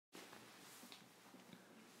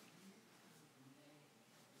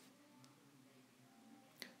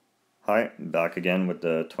Hi, back again with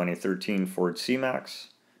the 2013 Ford C-Max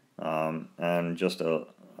and just a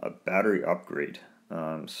battery upgrade.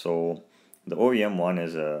 So the OEM one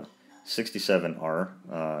is a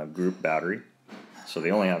 67R group battery. So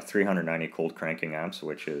they only have 390 cold cranking amps,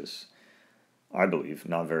 which is, I believe,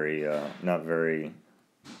 not very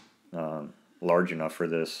large enough for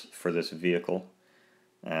this vehicle.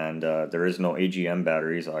 And there is no AGM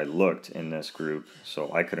batteries. I looked in this group,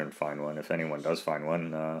 so I couldn't find one. If anyone does find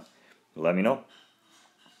one, let me know.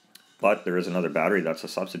 But there is another battery that's a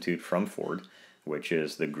substitute from Ford, which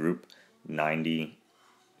is the Group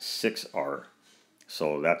 96R.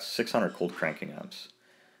 So that's 600 cold cranking amps.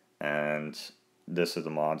 And this is the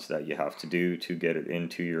mods that you have to do to get it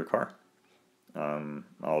into your car.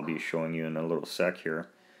 I'll be showing you in a little sec here.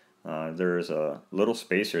 There's a little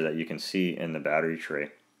spacer that you can see in the battery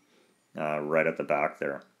tray right at the back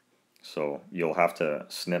there. So you'll have to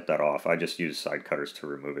snip that off. I just use side cutters to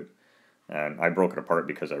remove it. And I broke it apart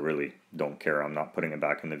because I really don't care. I'm not putting it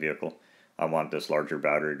back in the vehicle. I want this larger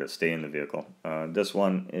battery to stay in the vehicle. This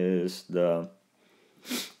one is the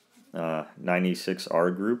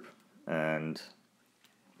 96R group, and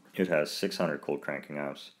it has 600 cold cranking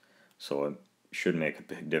amps. So it should make a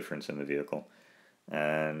big difference in the vehicle.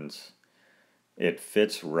 And it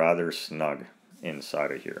fits rather snug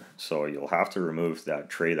inside of here. So you'll have to remove that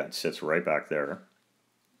tray that sits right back there.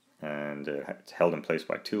 And it's held in place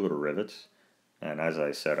by two little rivets. And as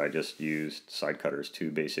I said, I just used side cutters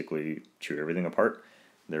to basically chew everything apart.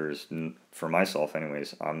 For myself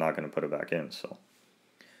anyways, I'm not going to put it back in. So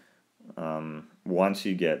once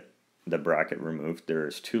you get the bracket removed,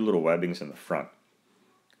 there's two little webbings in the front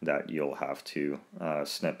that you'll have to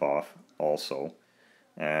snip off also.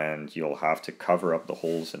 And you'll have to cover up the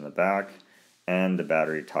holes in the back and the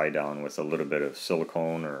battery tie down with a little bit of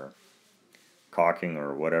silicone or caulking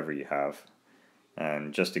or whatever you have,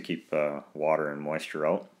 and just to keep water and moisture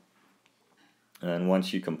out. And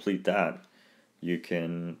once you complete that, you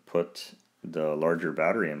can put the larger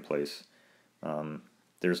battery in place.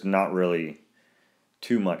 There's not really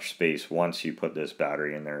too much space once you put this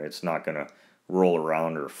battery in there. It's not going to roll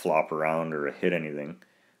around or flop around or hit anything.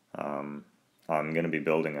 I'm going to be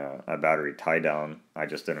building a battery tie down. I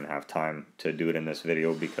just didn't have time to do it in this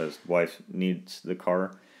video because wife needs the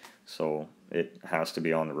car, so it has to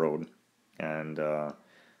be on the road. And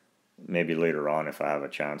maybe later on, if I have a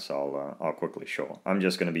chance, I'll quickly show. I'm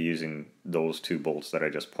just going to be using those two bolts that I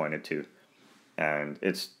just pointed to, and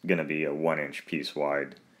it's going to be a 1-inch piece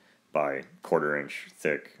wide by 1/4-inch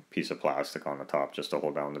thick piece of plastic on the top just to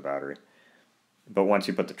hold down the battery. But once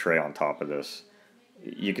you put the tray on top of this,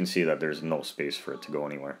 you can see that there's no space for it to go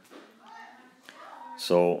anywhere.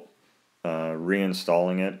 So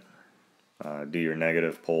reinstalling it, do your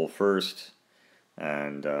negative pole first,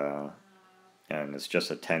 and it's just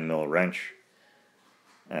a 10mm wrench.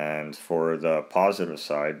 And for the positive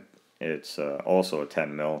side, it's also a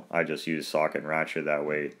 10mm. I just use socket and ratchet. That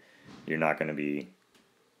way you're not going to be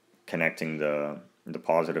connecting the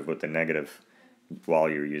positive with the negative while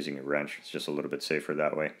you're using a wrench. It's just a little bit safer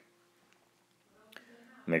that way.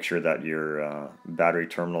 Make sure that your battery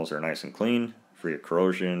terminals are nice and clean, free of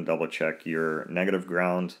corrosion. Double check your negative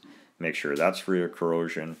ground, make sure that's free of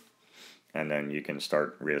corrosion, and then you can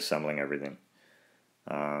start reassembling everything.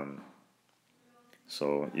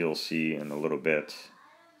 So you'll see in a little bit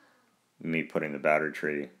me putting the battery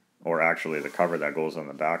tray, or actually the cover that goes on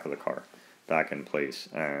the back of the car, back in place,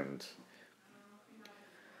 and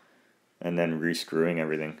then re-screwing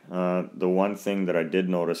everything. The one thing that I did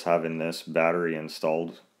notice having this battery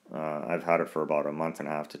installed, I've had it for about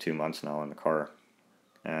 1.5 to 2 months now in the car,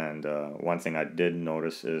 and one thing I did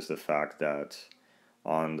notice is the fact that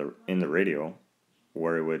in the radio,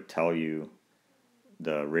 where it would tell you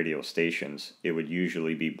the radio stations, it would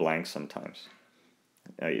usually be blank sometimes.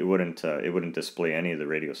 It wouldn't display any of the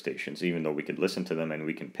radio stations, even though we could listen to them and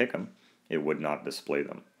we can pick them. It would not display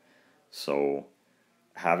them. So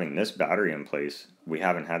having this battery in place, we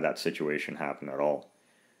haven't had that situation happen at all.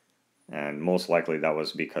 And most likely that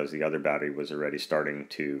was because the other battery was already starting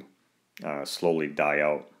to slowly die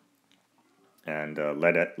out. And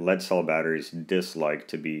lead cell batteries dislike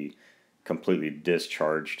to be completely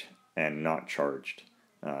discharged and not charged.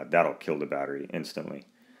 That'll kill the battery instantly.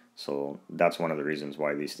 So that's one of the reasons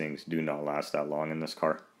why these things do not last that long in this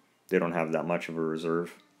car. They don't have that much of a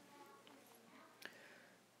reserve.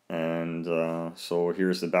 And so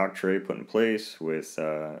here's the back tray put in place with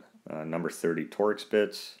number 30 Torx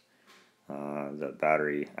bits, the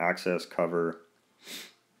battery access cover,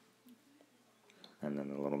 and then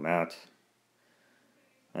the little mat.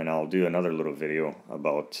 And I'll do another little video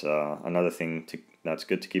about another thing that's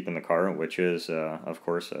good to keep in the car, which is, of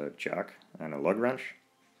course, a jack and a lug wrench.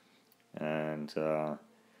 And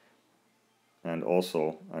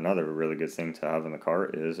also, another really good thing to have in the car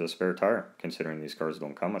is a spare tire, considering these cars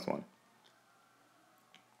don't come with one.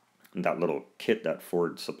 And that little kit that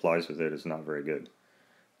Ford supplies with it is not very good.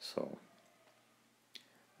 So,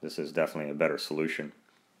 this is definitely a better solution.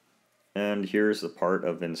 And here's the part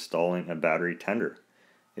of installing a battery tender,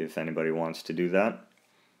 if anybody wants to do that.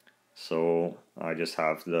 So, I just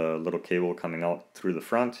have the little cable coming out through the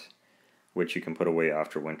front, which you can put away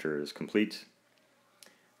after winter is complete.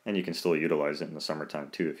 And you can still utilize it in the summertime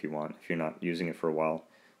too if you want, if you're not using it for a while.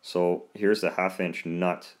 So here's the 1/2-inch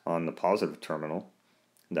nut on the positive terminal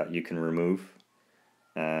that you can remove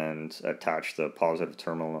and attach the positive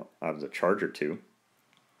terminal of the charger to.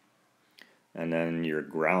 And then your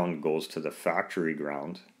ground goes to the factory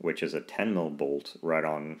ground, which is a 10 mil bolt right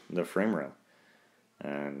on the frame rail.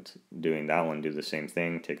 And doing that one, do the same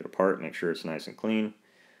thing, take it apart, make sure it's nice and clean,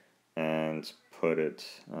 and put it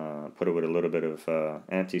with a little bit of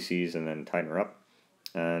anti-seize and then tighten her up,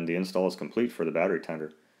 and the install is complete for the battery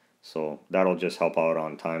tender. So that'll just help out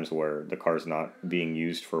on times where the car's not being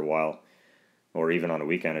used for a while, or even on a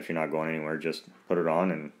weekend if you're not going anywhere. Just put it on,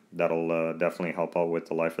 and that'll definitely help out with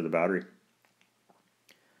the life of the battery.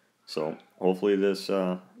 So hopefully this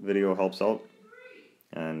video helps out,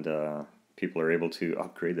 and people are able to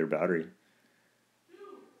upgrade their battery